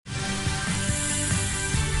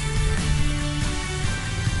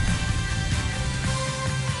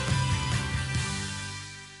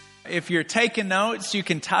if you're taking notes, you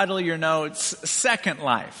can title your notes Second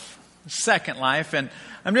Life. Second Life. And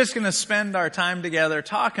I'm just going to spend our time together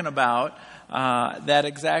talking about that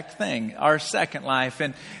exact thing, our second life.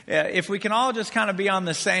 And if we can all just kind of be on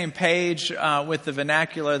the same page with the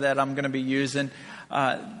vernacular that I'm going to be using,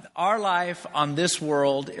 our life on this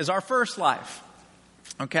world is our first life.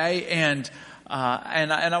 Okay? And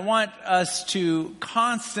I want us to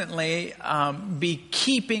constantly be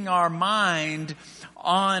keeping our mind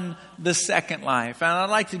on the second life. And I'd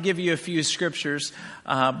like to give you a few scriptures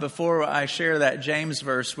before I share that James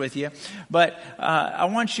verse with you. But I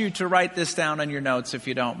want you to write this down on your notes if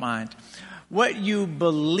you don't mind. What you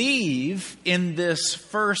believe in this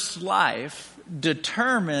first life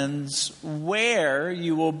determines where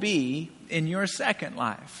you will be in your second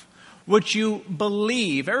life. What you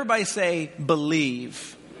believe. Everybody say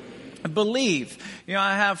believe. Believe. You know,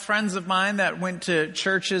 I have friends of mine that went to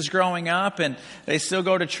churches growing up, and they still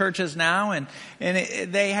go to churches now, and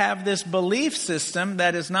they have this belief system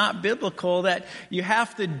that is not biblical, that you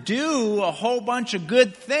have to do a whole bunch of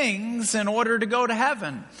good things in order to go to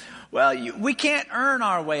heaven. Well, we can't earn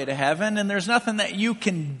our way to heaven, and there's nothing that you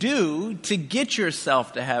can do to get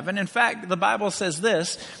yourself to heaven. In fact, the Bible says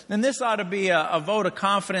this, and this ought to be a vote of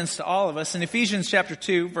confidence to all of us. In Ephesians chapter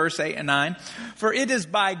 2, verse 8 and 9, for it is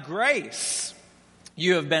by grace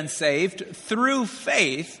you have been saved through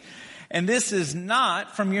faith, and this is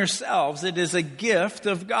not from yourselves. It is a gift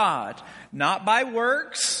of God, not by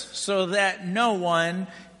works, so that no one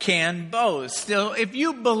can boast. Still, if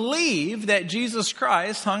you believe that Jesus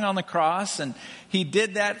Christ hung on the cross and He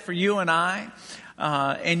did that for you and I,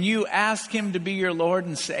 and you ask Him to be your Lord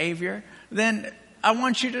and Savior, then I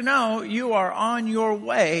want you to know you are on your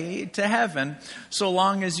way to heaven so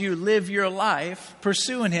long as you live your life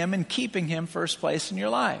pursuing Him and keeping Him first place in your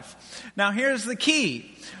life. Now, here's the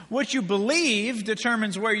key. What you believe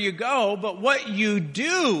determines where you go, but what you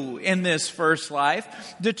do in this first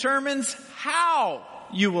life determines how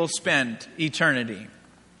you will spend eternity.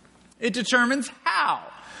 It determines how.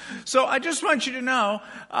 So I just want you to know,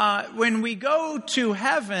 when we go to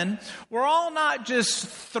heaven, we're all not just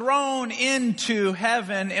thrown into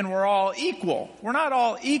heaven and we're all equal. We're not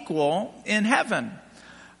all equal in heaven.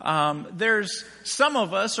 There's some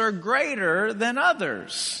of us are greater than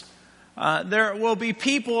others. There will be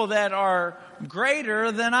people that are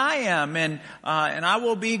greater than I am, and I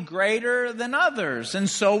will be greater than others, and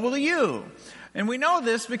so will you. And we know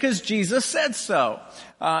this because Jesus said so.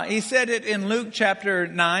 He said it in Luke chapter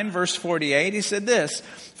 9, verse 48. He said this,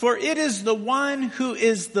 for it is the one who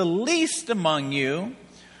is the least among you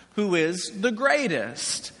who is the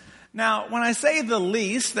greatest. Now, when I say the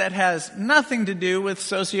least, that has nothing to do with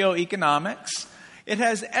socioeconomics. It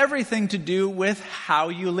has everything to do with how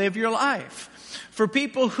you live your life. For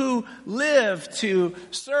people who live to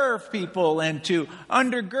serve people and to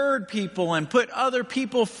undergird people and put other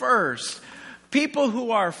people first, people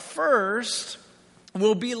who are first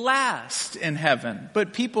will be last in heaven.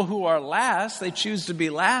 But people who are last, they choose to be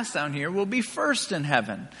last down here, will be first in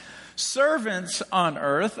heaven. Servants on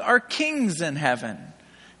earth are kings in heaven.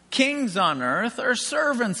 Kings on earth are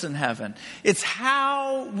servants in heaven. It's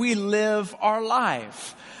how we live our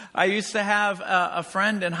life. I used to have a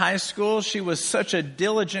friend in high school. She was such a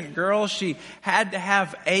diligent girl. She had to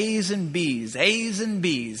have A's and B's, A's and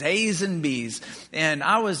B's, A's and B's. And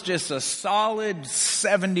I was just a solid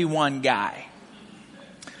 71 guy.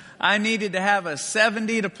 I needed to have a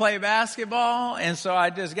 70 to play basketball, and so I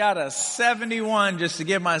just got a 71 just to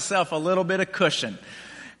give myself a little bit of cushion.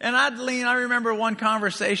 And I remember one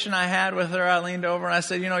conversation I had with her. I leaned over and I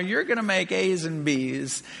said, you're going to make A's and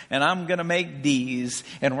B's and I'm going to make D's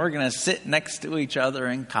and we're going to sit next to each other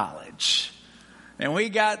in college. And we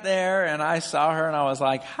got there and I saw her and I was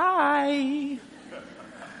like, hi.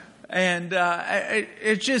 And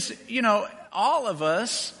it just, all of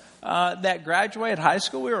us that graduated high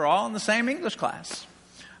school, we were all in the same English class.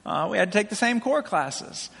 We had to take the same core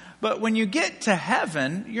classes. But when you get to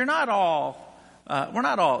heaven, we're not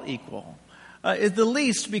all equal. The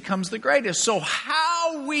least becomes the greatest. So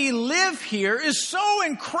how we live here is so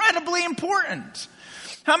incredibly important.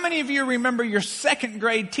 How many of you remember your second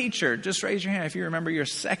grade teacher? Just raise your hand if you remember your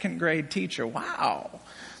second grade teacher. Wow.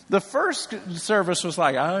 The first service was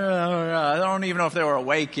like, I don't even know if they were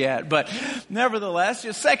awake yet. But nevertheless,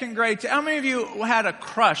 your second grade, how many of you had a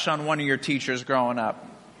crush on one of your teachers growing up?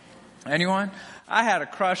 Anyone? I had a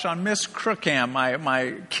crush on Miss Crookham,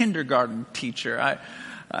 my kindergarten teacher.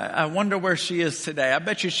 I wonder where she is today. I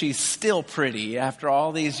bet you she's still pretty after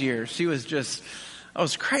all these years. I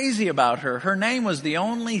was crazy about her. Her name was the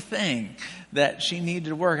only thing that she needed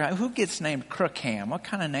to work on. Who gets named Crookham? What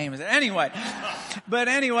kind of name is it? Anyway, But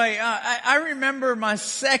anyway, I remember my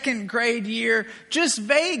second grade year just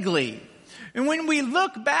vaguely. And when we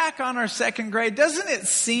look back on our second grade, doesn't it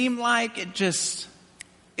seem like it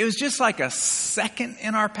was just like a second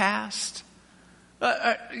in our past?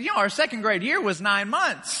 Our second grade year was 9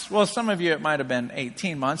 months. Well, some of you, it might have been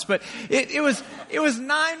 18 months, but it was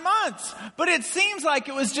 9 months. But it seems like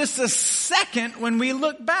it was just a second when we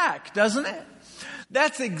look back, doesn't it?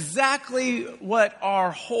 That's exactly what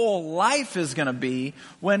our whole life is going to be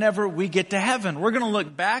whenever we get to heaven. We're going to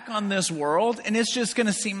look back on this world and it's just going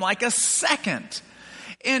to seem like a second.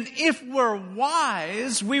 And if we're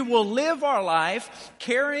wise, we will live our life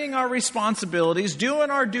carrying our responsibilities,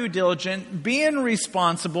 doing our due diligence, being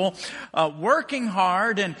responsible, working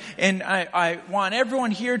hard. And I want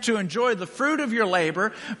everyone here to enjoy the fruit of your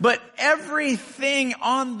labor. But everything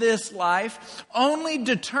on this life only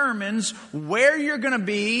determines where you're going to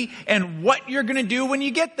be and what you're going to do when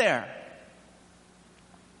you get there.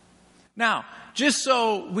 Now, just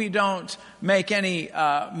so we don't make any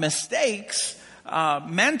mistakes,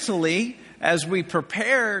 mentally, as we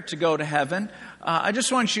prepare to go to heaven, I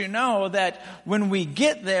just want you to know that when we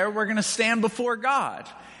get there, we're going to stand before God.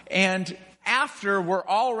 And after we're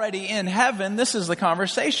already in heaven, this is the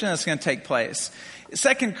conversation that's going to take place.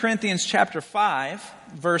 2 Corinthians chapter 5,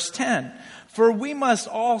 verse 10. For we must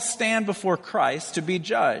all stand before Christ to be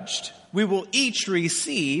judged. We will each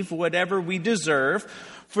receive whatever we deserve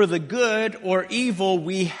for the good or evil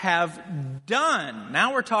we have done.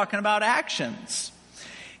 Now we're talking about actions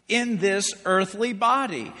in this earthly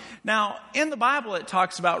body. Now, in the Bible, it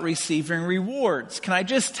talks about receiving rewards. Can I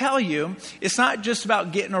just tell you, it's not just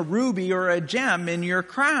about getting a ruby or a gem in your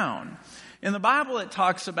crown. In the Bible, it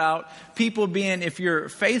talks about people being, if you're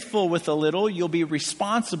faithful with a little, you'll be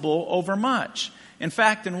responsible over much. In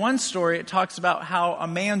fact, in one story, it talks about how a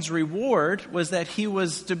man's reward was that he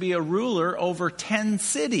was to be a ruler over 10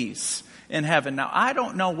 cities in heaven. Now, I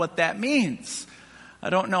don't know what that means.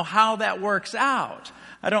 I don't know how that works out.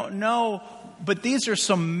 I don't know, but these are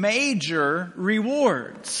some major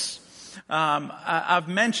rewards. I've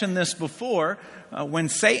mentioned this before. When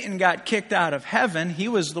Satan got kicked out of heaven, he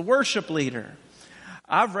was the worship leader.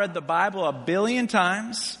 I've read the Bible 1 billion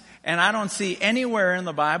times. And I don't see anywhere in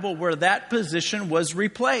the Bible where that position was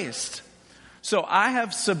replaced. So I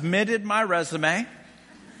have submitted my resume.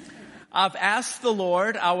 I've asked the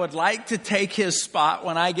Lord, I would like to take his spot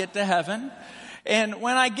when I get to heaven. And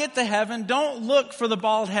when I get to heaven, don't look for the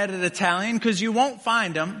bald-headed Italian because you won't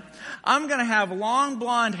find him. I'm going to have long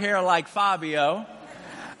blonde hair like Fabio.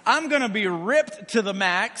 I'm going to be ripped to the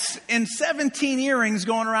max and 17 earrings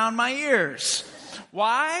going around my ears.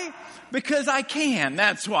 Why? Because I can.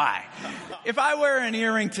 That's why. If I wear an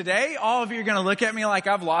earring today, all of you are going to look at me like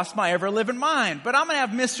I've lost my ever-living mind. But I'm going to have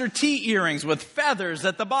Mr. T earrings with feathers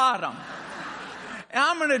at the bottom. And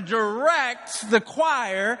I'm going to direct the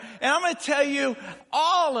choir. And I'm going to tell you,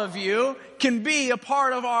 all of you can be a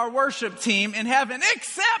part of our worship team in heaven,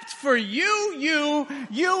 except for you,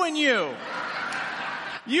 and you.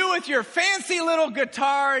 You with your fancy little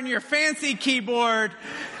guitar and your fancy keyboard.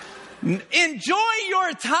 Enjoy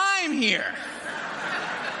your time here.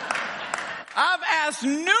 I've asked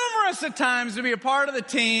numerous of times to be a part of the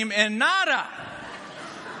team and nada.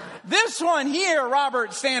 This one here,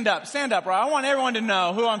 Robert, stand up, Robert. I want everyone to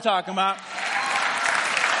know who I'm talking about.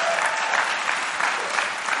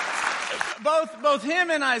 Both him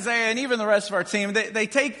and Isaiah and even the rest of our team, they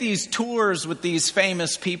take these tours with these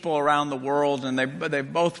famous people around the world, and they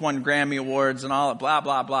both won Grammy Awards and all that, blah,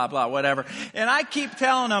 blah, blah, blah, whatever. And I keep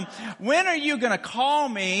telling them, when are you going to call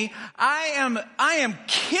me? I am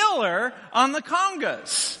killer on the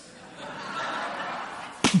congas.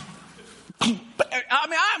 I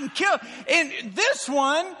mean, I'm killer. And this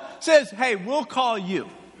one says, hey, we'll call you.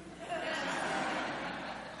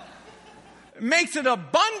 Makes it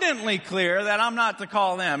abundantly clear that I'm not to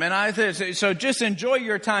call them. And I say, so just enjoy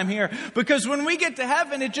your time here, because when we get to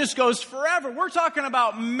heaven, it just goes forever. We're talking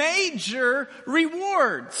about major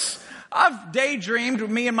rewards. I've daydreamed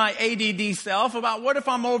with me and my ADD self about what if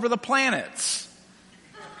I'm over the planets?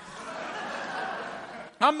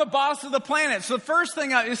 I'm the boss of the planet. So the first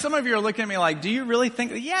thing, some of you are looking at me like, do you really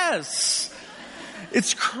think? Yes.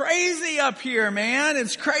 It's crazy up here, man.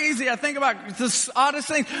 It's crazy. I think about this oddest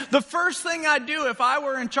thing. The first thing I'd do if I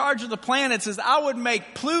were in charge of the planets is I would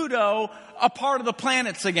make Pluto a part of the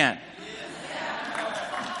planets again.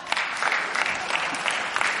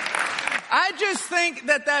 I I just think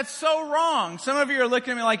that that's so wrong. Some of you are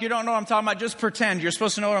looking at me like you don't know what I'm talking about. Just pretend. You're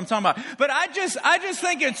supposed to know what I'm talking about. But I just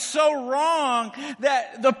think it's so wrong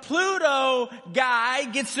that the Pluto guy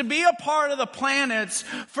gets to be a part of the planets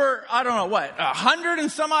for, I don't know what, 100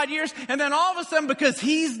 and some odd years. And then all of a sudden, because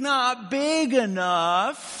he's not big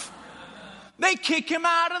enough, they kick him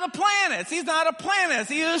out of the planets. He's not a planet.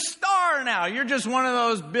 He's a star now. You're just one of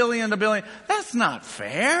those billion to billion. That's not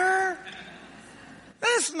fair.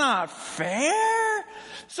 That's not fair.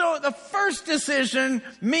 So the first decision,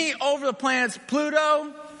 me over the planets,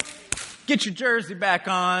 Pluto, get your jersey back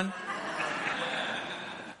on.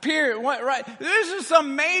 Period. Right. These are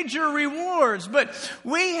some major rewards, but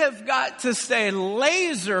we have got to stay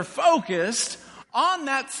laser focused on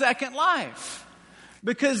that second life.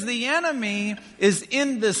 Because the enemy is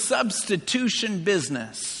in the substitution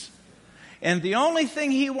business. And the only thing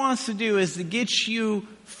he wants to do is to get you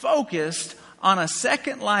focused on a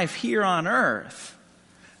second life here on earth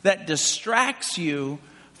that distracts you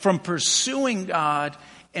from pursuing God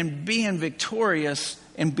and being victorious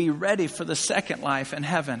and be ready for the second life in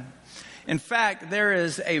heaven. In fact, there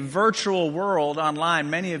is a virtual world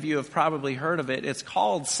online. Many of you have probably heard of it. It's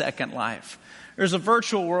called Second Life. There's a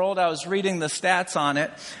virtual world. I was reading the stats on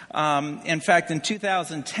it. In fact, in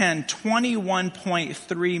 2010,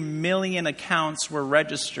 21.3 million accounts were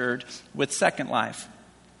registered with Second Life.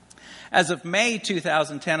 As of May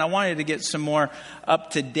 2010, I wanted to get some more up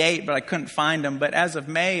to date, but I couldn't find them. But as of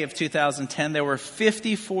May of 2010, there were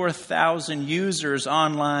 54,000 users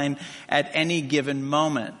online at any given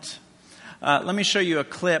moment. Let me show you a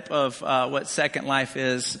clip of what Second Life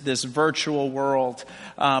is, this virtual world.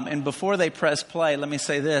 And before they press play, let me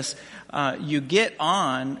say this. You get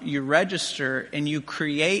on, you register, and you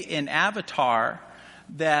create an avatar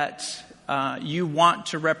that you want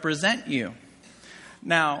to represent you.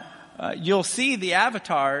 Now, you'll see the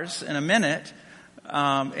avatars in a minute,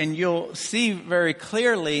 and you'll see very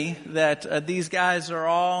clearly that these guys are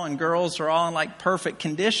all, and girls are all in like perfect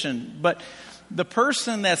condition. But the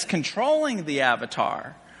person that's controlling the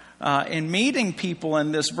avatar and meeting people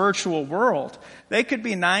in this virtual world, they could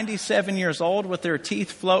be 97 years old with their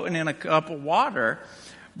teeth floating in a cup of water,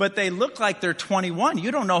 but they look like they're 21.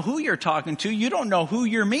 You don't know who you're talking to. You don't know who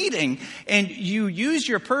you're meeting. And you use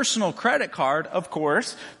your personal credit card, of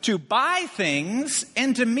course, to buy things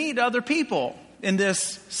and to meet other people in this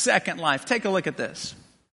second life. Take a look at this.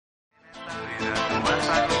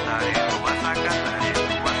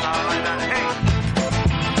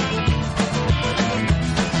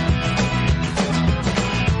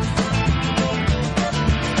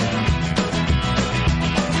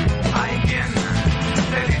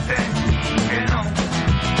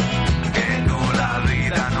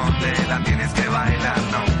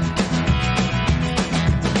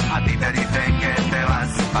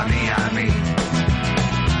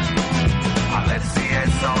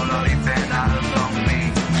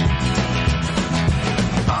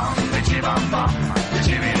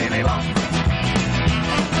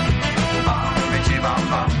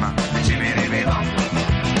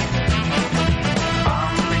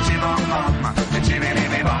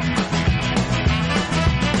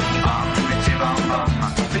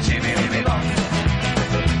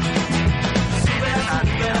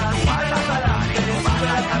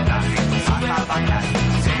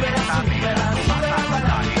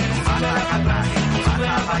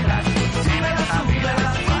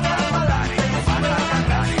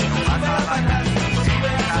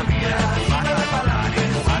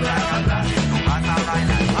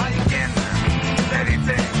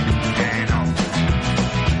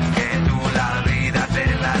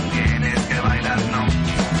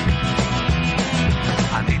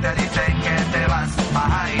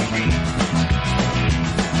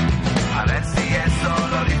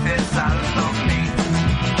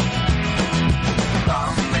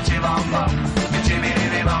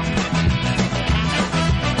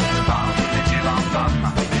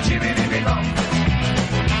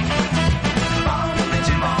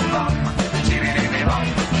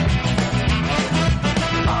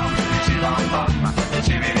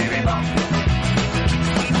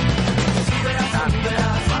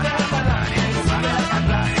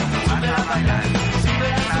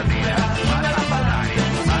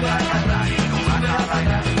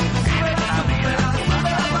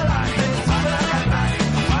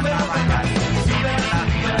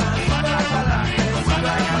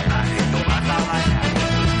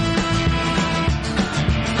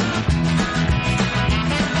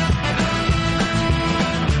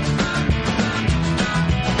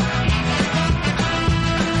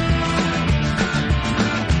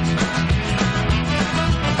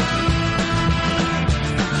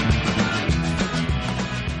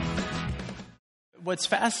 what's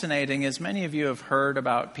fascinating is many of you have heard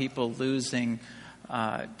about people losing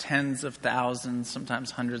tens of thousands,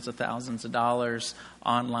 sometimes hundreds of thousands of dollars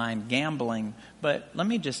online gambling. But let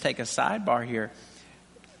me just take a sidebar here.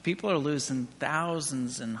 People are losing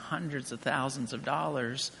thousands and hundreds of thousands of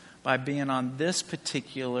dollars by being on this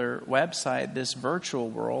particular website, this virtual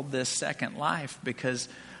world, this Second Life, because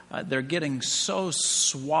they're getting so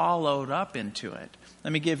swallowed up into it.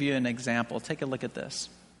 Let me give you an example. Take a look at this.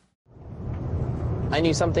 I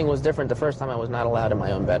knew something was different the first time I was not allowed in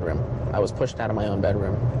my own bedroom. I was pushed out of my own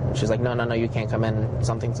bedroom. She's like, no, you can't come in.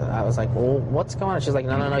 I was like, well, what's going on? She's like,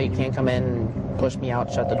 no, you can't come in. Pushed me out,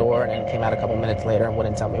 shut the door, and then came out a couple minutes later and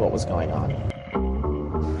wouldn't tell me what was going on.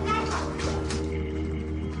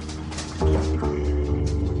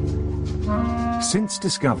 Since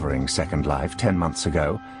discovering Second Life 10 months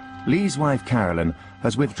ago, Lee's wife Carolyn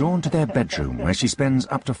has withdrawn to their bedroom where she spends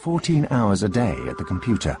up to 14 hours a day at the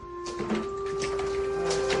computer.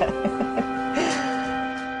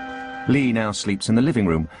 Lee now sleeps in the living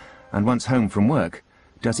room and once home from work,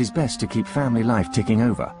 does his best to keep family life ticking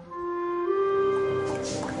over.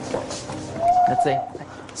 That's it.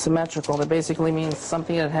 Symmetrical. That basically means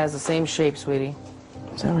something that has the same shape, sweetie.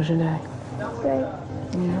 So how was your day? Great.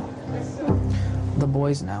 Yeah. The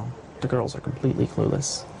boys now. The girls are completely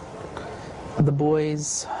clueless. The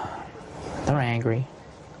boys, they're angry.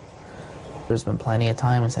 There's been plenty of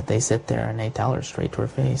times that they sit there and they tell her straight to her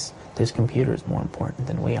face, this computer is more important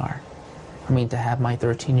than we are. I mean, to have my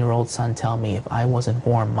 13-year-old son tell me if I wasn't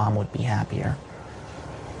born, Mom would be happier.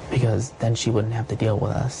 Because then she wouldn't have to deal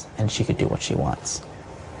with us and she could do what she wants.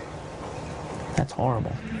 That's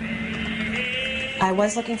horrible. I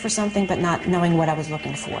was looking for something, but not knowing what I was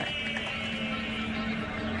looking for.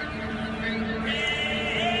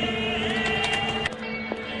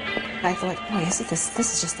 I thought, boy,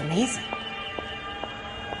 this is just amazing.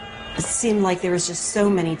 It seemed like there was just so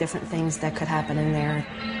many different things that could happen in there.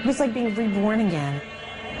 It was like being reborn again.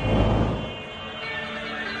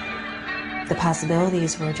 The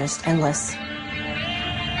possibilities were just endless.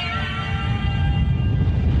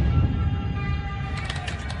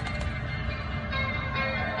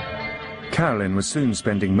 Carolyn was soon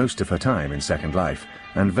spending most of her time in Second Life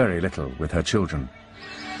and very little with her children.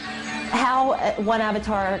 How one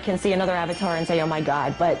avatar can see another avatar and say, oh my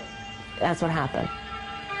God, but that's what happened.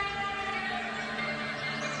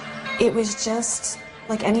 It was just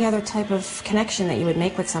like any other type of connection that you would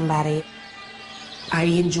make with somebody. I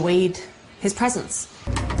enjoyed his presence.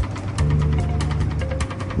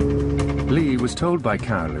 Lee was told by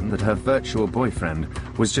Carolyn that her virtual boyfriend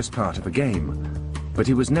was just part of a game, but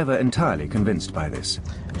he was never entirely convinced by this.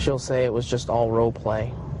 She'll say it was just all role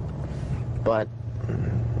play, but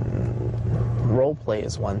role play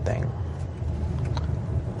is one thing.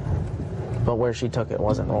 But where she took it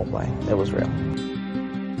wasn't role play, it was real.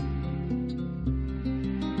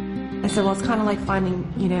 I said, well, it's kind of like finding,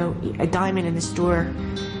 a diamond in the store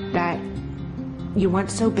that you want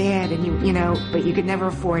so bad and but you could never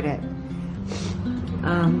afford it.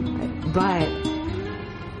 But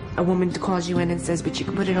a woman calls you in and says, but you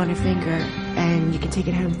can put it on your finger and you can take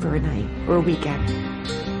it home for a night or a weekend.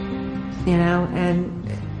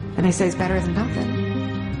 And I say it's better than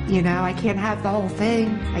nothing. I can't have the whole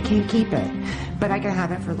thing. I can't keep it, but I can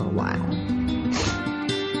have it for a little while.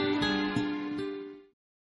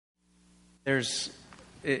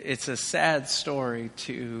 It's a sad story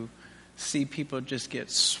to see people just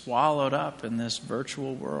get swallowed up in this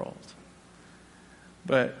virtual world.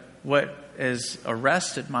 But what has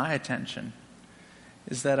arrested my attention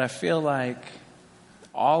is that I feel like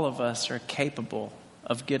all of us are capable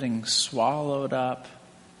of getting swallowed up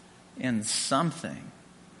in something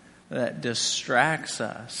that distracts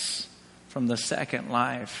us from the second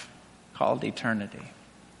life called eternity.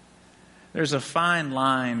 There's a fine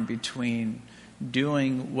line between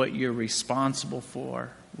doing what you're responsible for,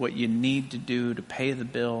 what you need to do to pay the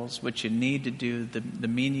bills, what you need to do, the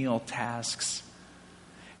menial tasks,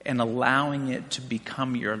 and allowing it to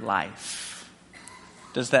become your life.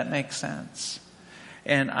 Does that make sense?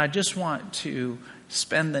 And I just want to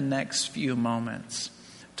spend the next few moments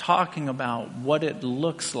talking about what it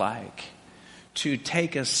looks like to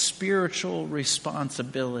take a spiritual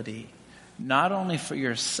responsibility, not only for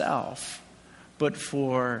yourself, but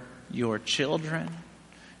for your children,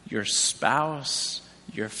 your spouse,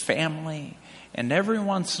 your family. And every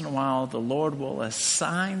once in a while, the Lord will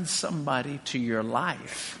assign somebody to your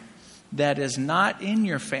life that is not in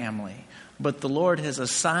your family, but the Lord has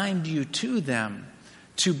assigned you to them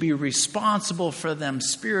to be responsible for them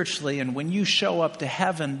spiritually. And when you show up to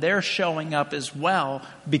heaven, they're showing up as well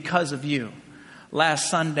because of you. Last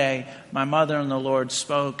Sunday, my mother in the Lord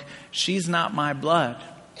spoke. She's not my blood,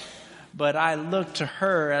 but I look to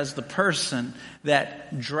her as the person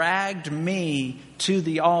that dragged me to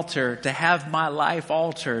the altar to have my life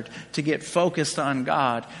altered, to get focused on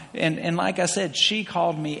God. And like I said, she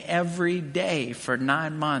called me every day for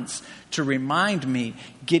 9 months to remind me,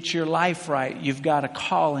 get your life right. You've got a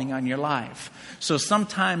calling on your life. So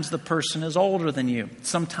sometimes the person is older than you.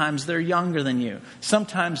 Sometimes they're younger than you.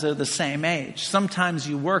 Sometimes they're the same age. Sometimes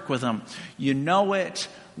you work with them. You know it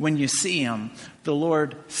when you see them. The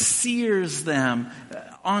Lord sears them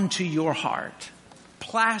onto your heart,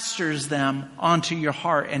 plasters them onto your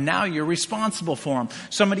heart, and now you're responsible for them.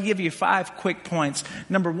 So I'm going to give you 5 quick points.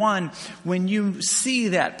 Number 1, when you see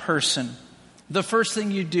that person, the first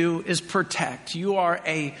thing you do is protect. You are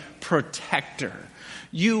a protector.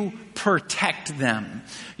 You protect them.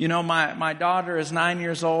 You know, my daughter is 9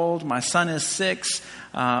 years old. My son is 6.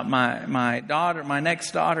 My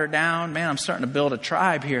next daughter down, man, I'm starting to build a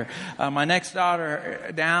tribe here. My next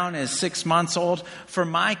daughter down is 6 months old. For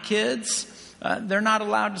my kids, they're not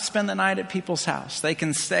allowed to spend the night at people's house. They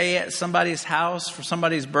can stay at somebody's house for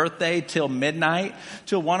somebody's birthday till midnight,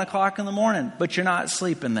 till 1 o'clock in the morning, but you're not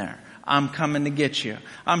sleeping there. I'm coming to get you.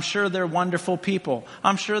 I'm sure they're wonderful people.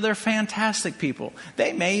 I'm sure they're fantastic people.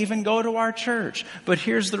 They may even go to our church. But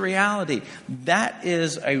here's the reality. That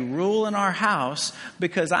is a rule in our house,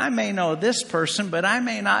 because I may know this person, but I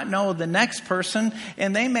may not know the next person.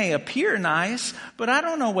 And they may appear nice, but I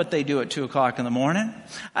don't know what they do at 2 o'clock in the morning.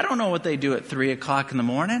 I don't know what they do at 3 o'clock in the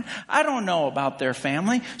morning. I don't know about their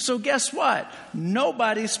family. So guess what?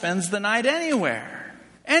 Nobody spends the night anywhere.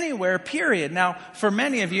 Anywhere, period. Now, for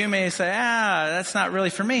many of you may say, that's not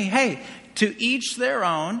really for me. Hey, to each their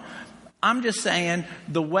own. I'm just saying,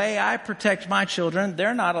 the way I protect my children,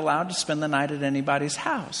 they're not allowed to spend the night at anybody's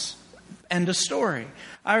house. End of story.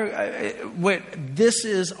 This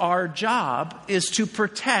is our job, is to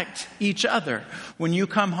protect each other. When you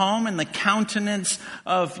come home and the countenance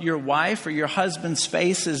of your wife or your husband's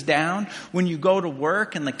face is down, when you go to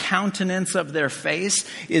work and the countenance of their face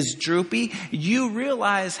is droopy, you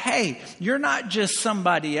realize, hey, you're not just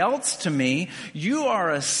somebody else to me. You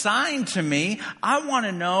are assigned to me. I want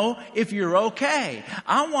to know if you're okay.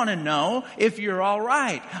 I want to know if you're all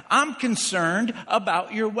right. I'm concerned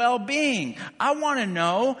about your well-being. I want to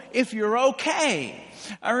know if you're okay.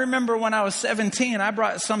 I remember when I was 17, I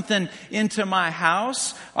brought something into my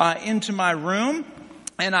house, into my room,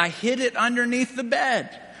 and I hid it underneath the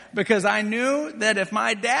bed, because I knew that if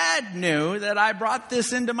my dad knew that I brought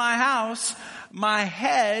this into my house, my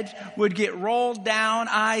head would get rolled down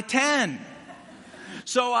I-10.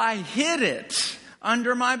 So I hid it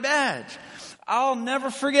under my bed. I'll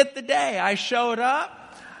never forget the day I showed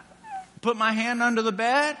up, put my hand under the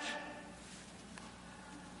bed.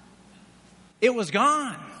 It was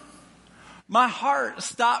gone. My heart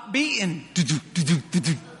stopped beating. Beep,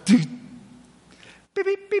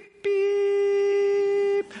 beep, beep,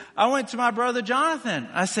 beep. I went to my brother Jonathan.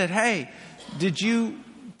 I said, hey, did you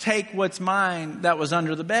take what's mine that was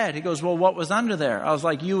under the bed? He goes, well, what was under there? I was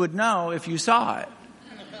like, you would know if you saw it.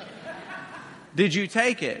 Did you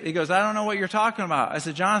take it? He goes, I don't know what you're talking about. I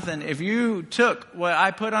said, Jonathan, if you took what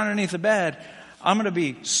I put underneath the bed, I'm going to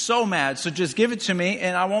be so mad. So just give it to me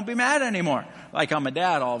and I won't be mad anymore. Like I'm a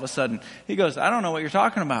dad all of a sudden. He goes, I don't know what you're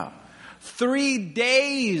talking about. 3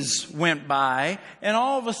 days went by and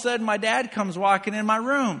all of a sudden my dad comes walking in my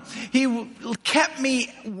room. He kept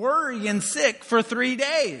me worrying sick for 3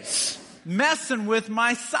 days, messing with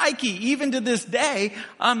my psyche. Even to this day,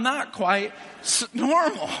 I'm not quite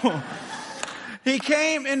normal. He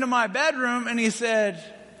came into my bedroom and he said,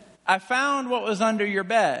 I found what was under your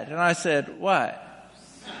bed. And I said, what?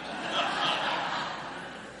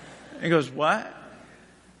 He goes, what?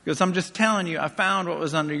 He goes, I'm just telling you, I found what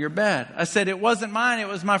was under your bed. I said, it wasn't mine, it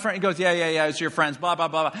was my friend. He goes, yeah, it's your friend's, blah, blah,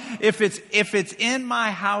 blah, blah. If it's in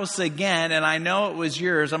my house again and I know it was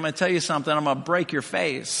yours, I'm going to tell you something, I'm going to break your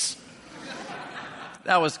face.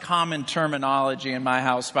 That was common terminology in my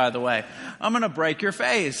house, by the way. I'm going to break your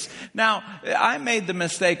face. Now, I made the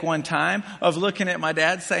mistake one time of looking at my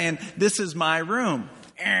dad saying, this is my room.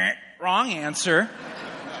 Wrong answer.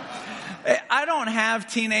 I don't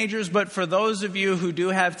have teenagers, but for those of you who do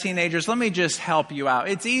have teenagers, let me just help you out.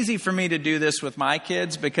 It's easy for me to do this with my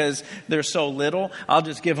kids because they're so little. I'll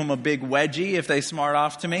just give them a big wedgie if they smart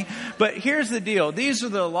off to me. But here's the deal. These are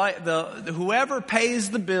the whoever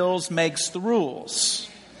pays the bills makes the rules.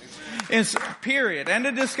 It's period. End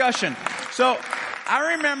of discussion. So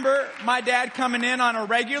I remember my dad coming in on a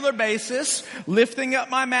regular basis, lifting up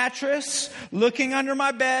my mattress, looking under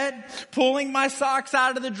my bed, pulling my socks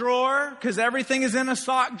out of the drawer, because everything is in a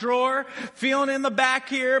sock drawer, feeling in the back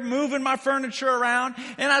here, moving my furniture around.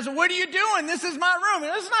 And I said, what are you doing? This is my room.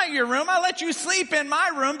 This is not your room. I let you sleep in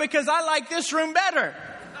my room because I like this room better.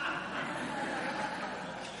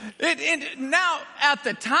 Now, at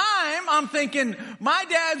the time, I'm thinking, my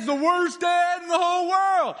dad's the worst dad in the whole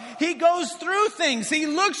world. He goes through things. He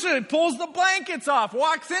looks at it, pulls the blankets off,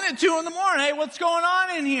 walks in at 2 a.m. Hey, what's going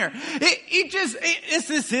on in here?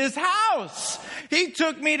 This is his house. He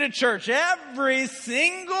took me to church every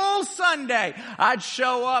single Sunday. I'd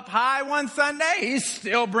show up high one Sunday. He's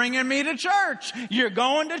still bringing me to church. You're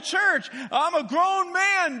going to church. I'm a grown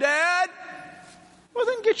man, Dad. Well,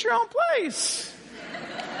 then get your own place.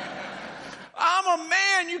 I'm a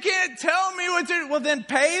man. You can't tell me what to do. Well, then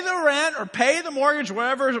pay the rent or pay the mortgage,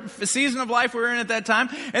 whatever season of life we were in at that time,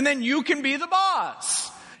 and then you can be the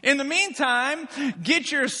boss. In the meantime,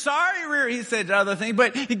 get your sorry rear, he said other thing,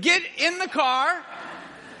 but get in the car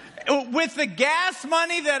with the gas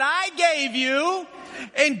money that I gave you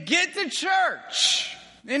and get to church.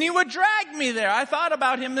 And he would drag me there. I thought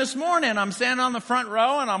about him this morning. I'm standing on the front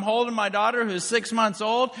row and I'm holding my daughter who's 6 months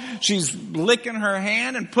old. She's licking her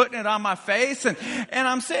hand and putting it on my face. And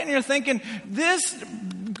I'm sitting here thinking, this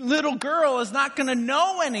little girl is not going to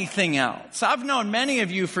know anything else. I've known many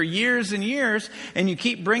of you for years and years, and you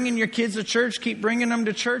keep bringing your kids to church, keep bringing them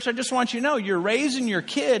to church. I just want you to know you're raising your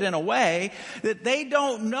kid in a way that they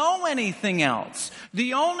don't know anything else.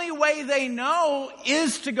 The only way they know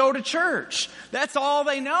is to go to church. That's all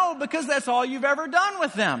they know because that's all you've ever done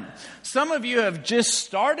with them. Some of you have just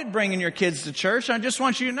started bringing your kids to church. I just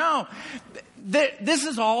want you to know that this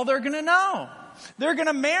is all they're going to know. They're going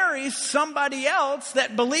to marry somebody else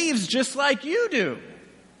that believes just like you do.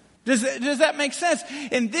 Does that make sense?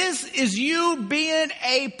 And this is you being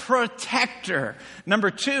a protector. Number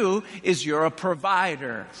 2 is you're a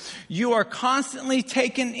provider. You are constantly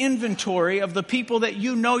taking inventory of the people that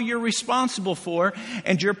you know you're responsible for,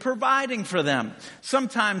 and you're providing for them.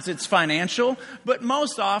 Sometimes it's financial, but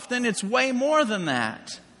most often it's way more than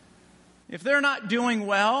that. If they're not doing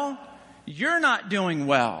well, you're not doing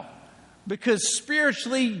well. Because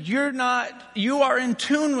spiritually, you are in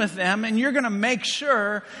tune with them, and you're going to make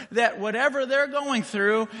sure that whatever they're going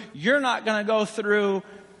through, they're not going to go through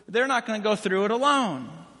it alone.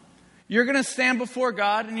 You're going to stand before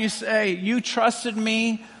God and you say, you trusted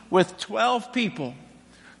me with 12 people.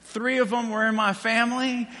 3 of them were in my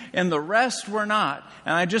family and the rest were not.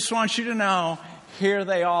 And I just want you to know, here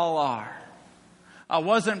they all are. I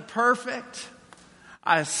wasn't perfect.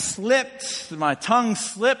 I slipped, my tongue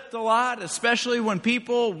slipped a lot, especially when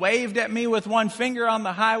people waved at me with one finger on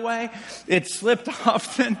the highway. It slipped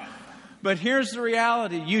often. But here's the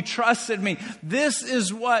reality. You trusted me. This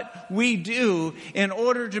is what we do in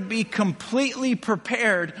order to be completely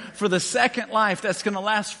prepared for the second life that's going to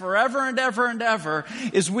last forever and ever and ever,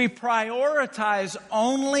 is we prioritize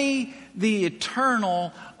only the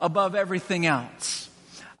eternal above everything else.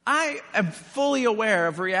 I am fully aware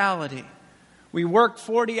of reality. We work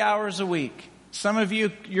 40 hours a week. Some of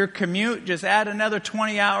you, your commute, just add another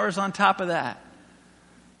 20 hours on top of that.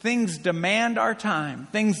 Things demand our time.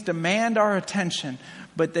 Things demand our attention.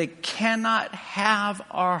 But they cannot have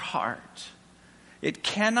our heart. It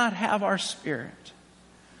cannot have our spirit.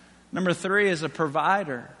 Number 3 is a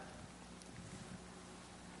provider.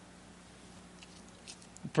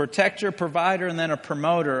 Protector, provider, and then a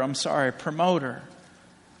promoter. Promoter.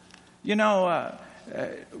 You know,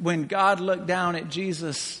 when God looked down at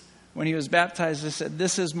Jesus when he was baptized, he said,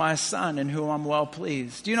 "This is my son in whom I'm well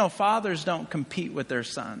pleased." Do you know fathers don't compete with their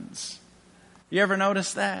sons? You ever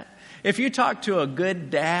notice that? If you talk to a good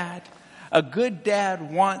dad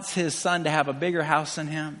wants his son to have a bigger house than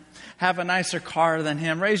him, have a nicer car than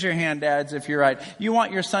him. Raise your hand, dads, if you're right. You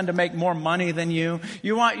want your son to make more money than you.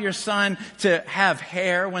 You want your son to have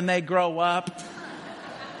hair when they grow up.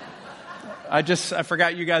 I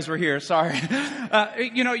forgot you guys were here. Sorry.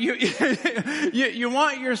 You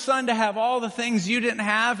want your son to have all the things you didn't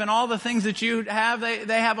have, and all the things that you have,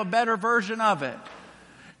 they have a better version of it.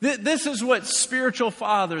 This is what spiritual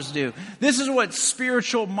fathers do. This is what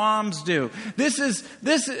spiritual moms do.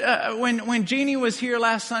 When Jeannie was here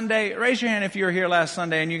last Sunday, raise your hand if you were here last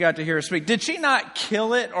Sunday and you got to hear her speak. Did she not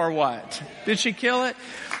kill it or what? Did she kill it?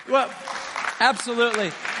 Well,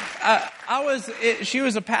 absolutely. She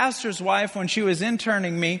was a pastor's wife when she was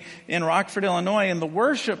interning me in Rockford, Illinois, and the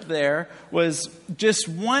worship there was just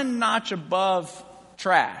one notch above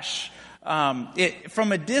trash.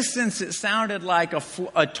 From a distance, it sounded like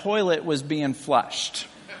a toilet was being flushed.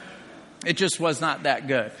 It just was not that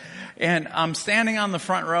good. And I'm standing on the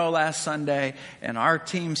front row last Sunday, and our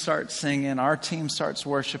team starts singing, our team starts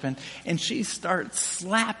worshiping, and she starts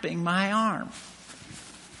slapping my arm.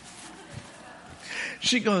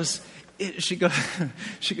 She goes, it's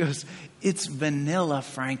vanilla,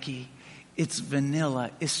 Frankie. It's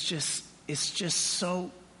vanilla. It's just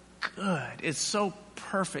so good. It's so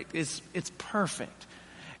perfect. It's perfect.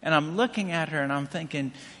 And I'm looking at her and I'm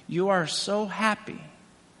thinking, you are so happy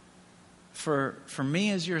for me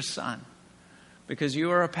as your son, because you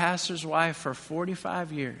were a pastor's wife for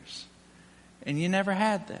 45 years and you never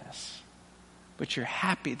had this, but you're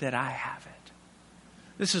happy that I have it.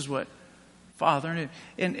 This is what Father knew.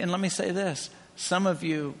 And let me say this. Some of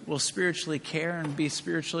you will spiritually care and be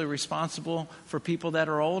spiritually responsible for people that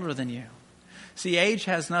are older than you. See, age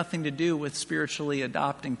has nothing to do with spiritually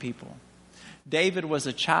adopting people. David was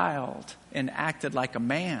a child and acted like a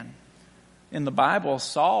man. In the Bible,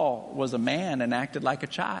 Saul was a man and acted like a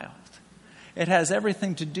child. It has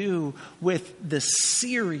everything to do with the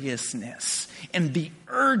seriousness and the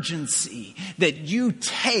urgency that you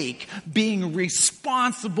take being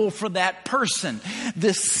responsible for that person.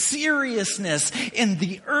 The seriousness and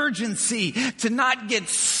the urgency to not get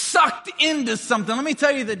sucked into something. Let me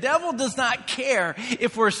tell you, the devil does not care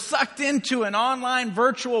if we're sucked into an online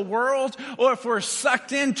virtual world or if we're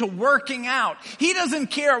sucked into working out. He doesn't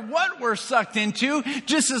care what we're sucked into,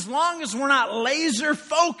 just as long as we're not laser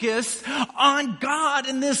focused on God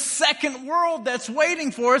in this second world that's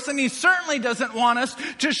waiting for us. And he certainly doesn't want us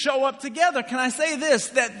to show up together. Can I say this?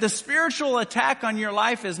 That the spiritual attack on your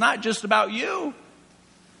life is not just about you.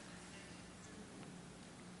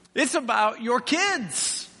 It's about your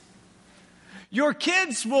kids. Your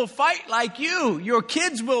kids will fight like you. Your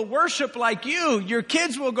kids will worship like you. Your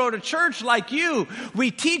kids will go to church like you. We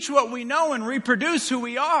teach what we know and reproduce who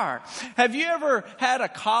we are. Have you ever had a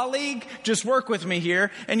colleague, just work with me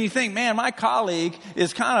here, and you think, man, my colleague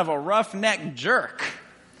is kind of a roughneck jerk.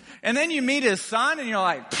 And then you meet his son and you're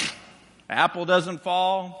like, apple doesn't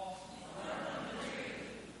fall.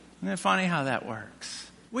 Isn't it funny how that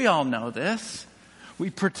works? We all know this.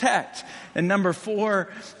 We protect. And number 4,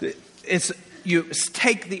 it's you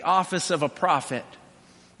take the office of a prophet.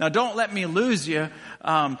 Now, don't let me lose you.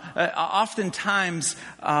 Oftentimes,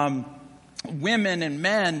 women and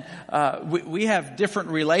men, we have different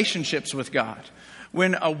relationships with God.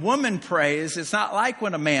 When a woman prays, it's not like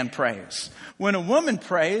when a man prays. When a woman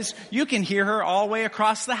prays, you can hear her all the way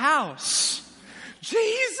across the house.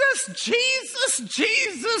 Jesus, Jesus,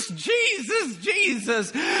 Jesus, Jesus,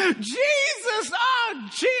 Jesus, Jesus, I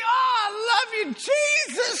love you,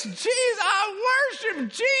 Jesus, Jesus, I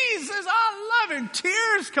worship Jesus, I love him.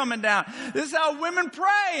 Tears coming down. This is how women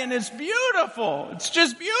pray, and it's beautiful. It's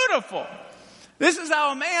just beautiful. This is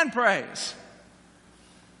how a man prays.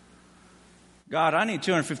 God, I need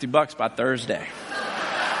 $250 by Thursday.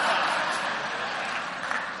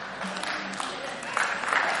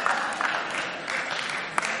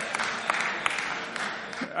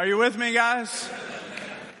 Are you with me, guys?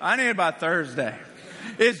 I need it by Thursday.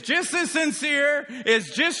 It's just as sincere.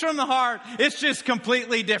 It's just from the heart. It's just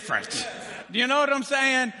completely different. Do you know what I'm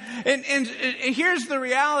saying? And here's the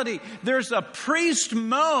reality. There's a priest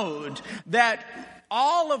mode that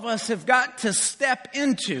all of us have got to step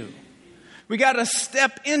into. We got to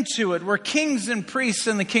step into it. We're kings and priests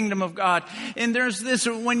in the kingdom of God. And there's this,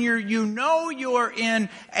 when you're in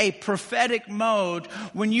a prophetic mode,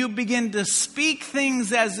 when you begin to speak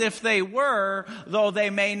things as if they were, though they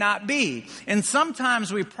may not be. And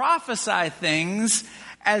sometimes we prophesy things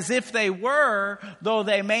as if they were, though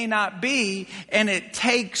they may not be, and it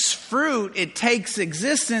takes fruit, it takes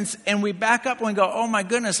existence, and we back up and we go, oh my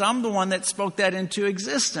goodness, I'm the one that spoke that into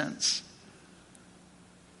existence.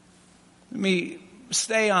 Let me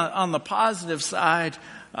stay on the positive side.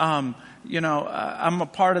 I'm a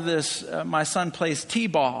part of this. My son plays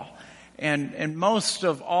t-ball. And most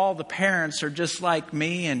of all the parents are just like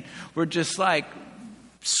me. And we're just like,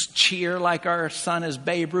 cheer like our son is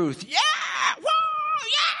Babe Ruth. Yeah! Woo!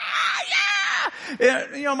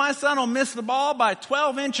 Yeah! My son will miss the ball by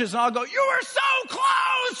 12 inches. And I'll go, you were so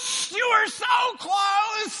close! You were so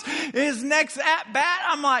close! His next at bat,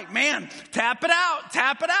 I'm like, man, tap it out,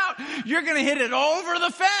 tap it out. You're going to hit it over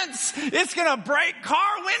the fence. It's going to break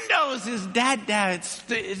car windows. His dad,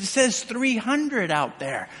 it says 300 out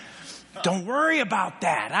there. Don't worry about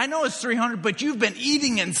that. I know it's 300, but you've been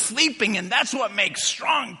eating and sleeping, and that's what makes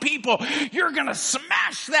strong people. You're going to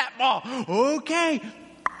smash that ball. Okay.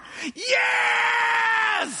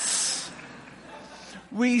 Yes!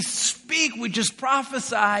 We speak, we just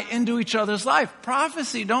prophesy into each other's life.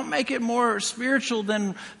 Prophecy, don't make it more spiritual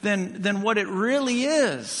than what it really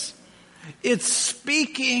is. It's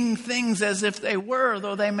speaking things as if they were,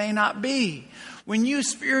 though they may not be. When you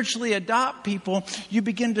spiritually adopt people, you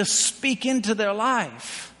begin to speak into their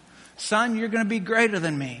life. Son, you're going to be greater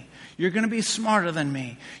than me. You're going to be smarter than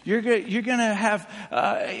me. You're going to have,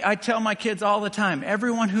 I tell my kids all the time,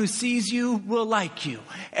 everyone who sees you will like you.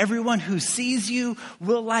 Everyone who sees you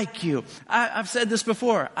will like you. I've said this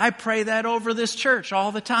before. I pray that over this church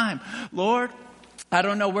all the time. Lord, I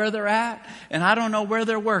don't know where they're at, and I don't know where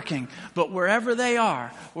they're working, but wherever they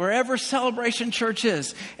are, wherever Celebration Church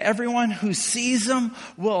is, everyone who sees them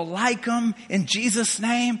will like them in Jesus'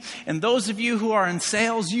 name. And those of you who are in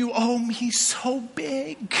sales, you owe me so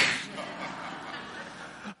big.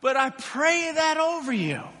 But I pray that over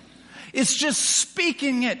you. It's just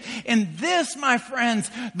speaking it. And this, my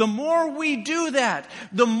friends, the more we do that,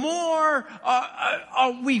 the more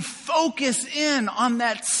we focus in on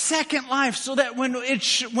that second life, so that when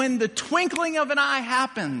the twinkling of an eye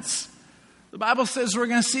happens, the Bible says we're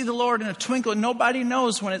going to see the Lord in a twinkle. Nobody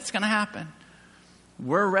knows when it's going to happen.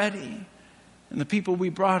 We're ready. And the people we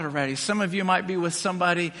brought are ready. Some of you might be with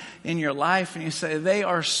somebody in your life and you say, they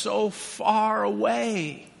are so far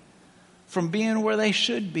away from being where they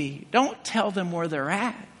should be. Don't tell them where they're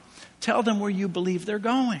at. Tell them where you believe they're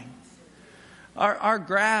going. Our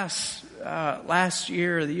grass last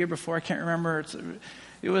year or the year before, I can't remember,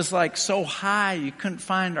 it was like so high you couldn't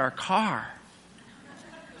find our car.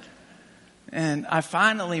 And I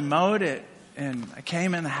finally mowed it, and I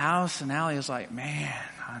came in the house, and Allie was like, man,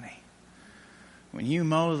 honey, when you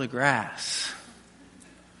mow the grass,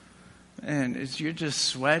 and you're just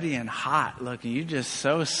sweaty and hot looking. You're just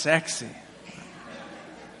so sexy.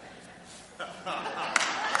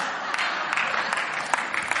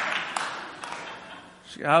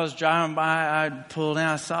 I was driving by, I'd pulled in,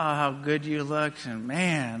 I saw how good you looked, and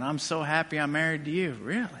man, I'm so happy I'm married to you.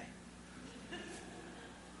 Really?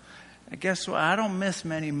 And guess what? I don't miss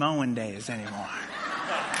many mowing days anymore.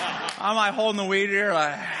 I'm like holding the weed eater,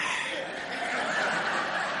 like...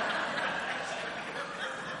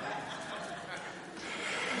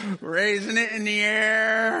 raising it in the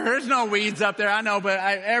air. There's no weeds up there, I know, but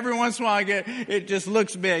every once in a while it just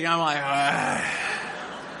looks big. I'm like,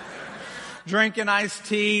 drinking iced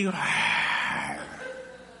tea.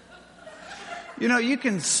 You know, you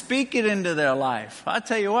can speak it into their life. I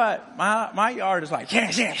tell you what, my yard is like,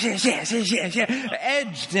 yes,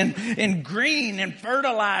 edged and green and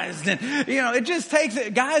fertilized. And, you know, it just takes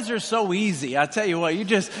it. Guys are so easy. I tell you what, you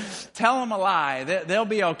just tell them a lie. They'll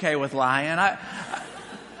be okay with lying.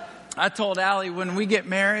 I told Allie, when we get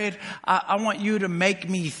married, I want you to make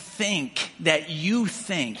me think that you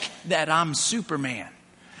think that I'm Superman.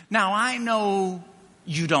 Now, I know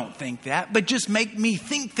you don't think that, but just make me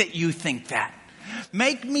think that you think that.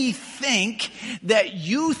 Make me think that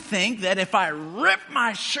you think that if I rip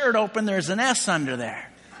my shirt open, there's an S under there.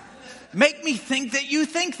 Make me think that you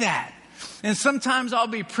think that. And sometimes I'll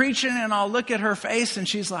be preaching and I'll look at her face and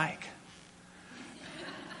she's like,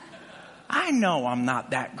 I know I'm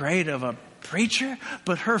not that great of a preacher,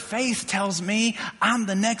 but her face tells me I'm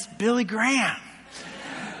the next Billy Graham.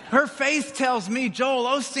 Her face tells me Joel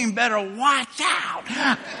Osteen better watch out.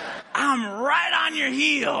 I'm right on your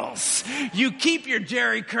heels. You keep your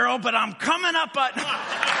Jerry curl, but I'm coming up at...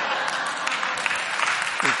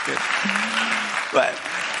 But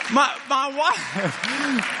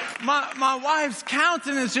my wife's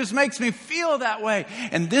countenance just makes me feel that way.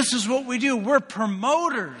 And this is what we do. We're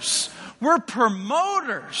promoters. We're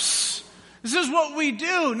promoters. This is what we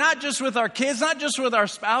do, not just with our kids, not just with our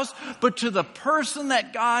spouse, but to the person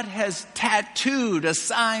that God has tattooed,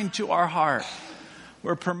 assigned to our heart.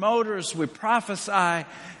 We're promoters, we prophesy, and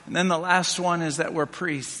then the last one is that we're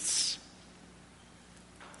priests.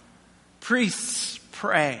 Priests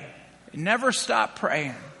pray. Never stop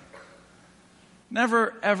praying.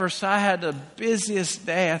 Never ever. So I had the busiest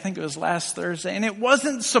day, I think it was last Thursday, and it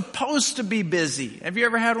wasn't supposed to be busy. Have you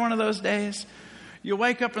ever had one of those days? You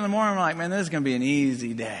wake up in the morning like, man, this is going to be an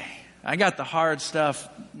easy day. I got the hard stuff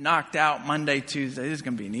knocked out Monday, Tuesday. This is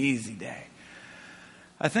going to be an easy day.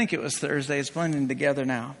 I think it was Thursday. It's blending together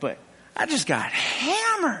now. But I just got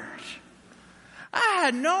hammered. I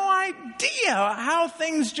had no idea how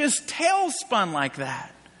things just tailspun like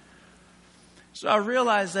that. So I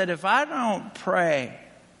realized that if I don't pray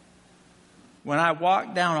when I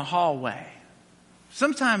walk down a hallway,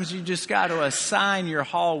 sometimes you just got to assign your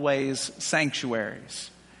hallways sanctuaries.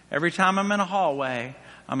 Every time I'm in a hallway,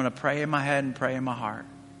 I'm going to pray in my head and pray in my heart.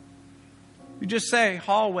 You just say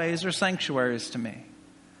hallways are sanctuaries to me.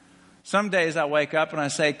 Some days I wake up and I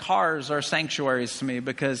say cars are sanctuaries to me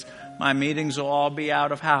because my meetings will all be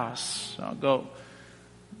out of house. So I'll go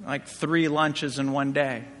like 3 lunches in one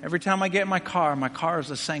day. Every time I get in my car is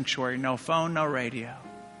a sanctuary. No phone, no radio.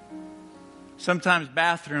 Sometimes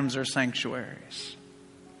bathrooms are sanctuaries.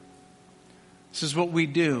 This is what we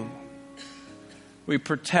do. We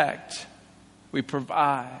protect. We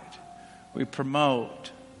provide. We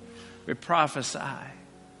promote. We prophesy.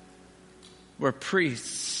 We're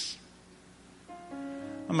priests.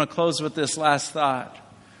 I'm going to close with this last thought.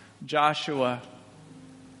 Joshua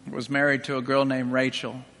was married to a girl named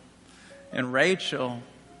Rachel. And Rachel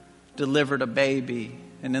delivered a baby.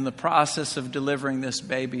 And in the process of delivering this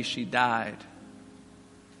baby, she died.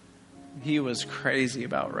 He was crazy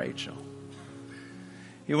about Rachel.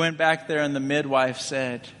 He went back there and the midwife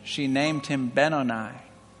said, she named him Benoni.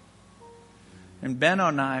 And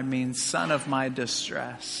Benoni means son of my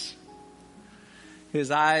distress. His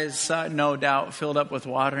eyes, no doubt, filled up with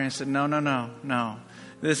water. And he said, no.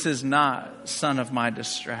 This is not son of my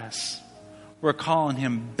distress. We're calling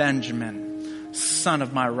him Benjamin, son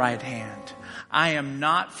of my right hand. I am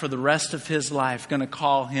not for the rest of his life going to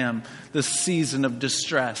call him the season of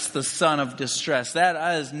distress, the son of distress.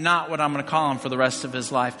 That is not what I'm going to call him for the rest of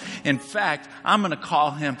his life. In fact, I'm going to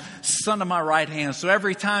call him son of my right hand. So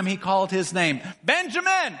every time he called his name,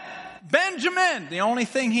 Benjamin, the only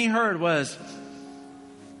thing he heard was,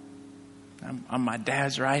 I'm my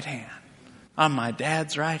dad's right hand. I'm my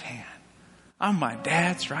dad's right hand. I'm my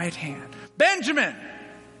dad's right hand. Benjamin!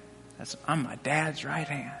 I'm my dad's right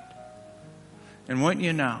hand. And wouldn't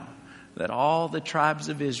you know that all the tribes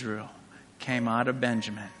of Israel came out of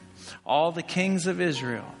Benjamin. All the kings of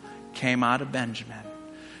Israel came out of Benjamin.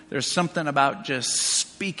 There's something about just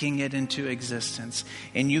speaking it into existence.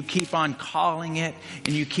 And you keep on calling it and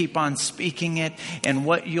you keep on speaking it. And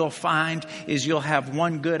what you'll find is you'll have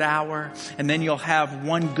one good hour and then you'll have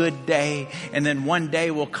one good day. And then one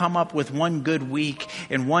day will come up with one good week.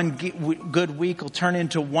 And one good week will turn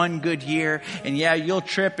into one good year. And yeah, you'll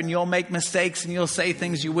trip and you'll make mistakes and you'll say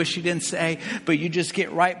things you wish you didn't say. But you just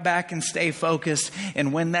get right back and stay focused.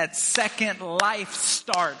 And when that second life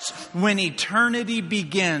starts, when eternity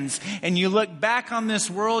begins, and you look back on this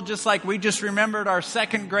world just like we just remembered our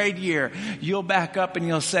second grade year, you'll back up and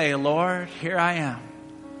you'll say, Lord, here I am.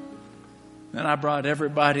 And I brought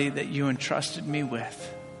everybody that you entrusted me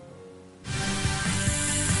with.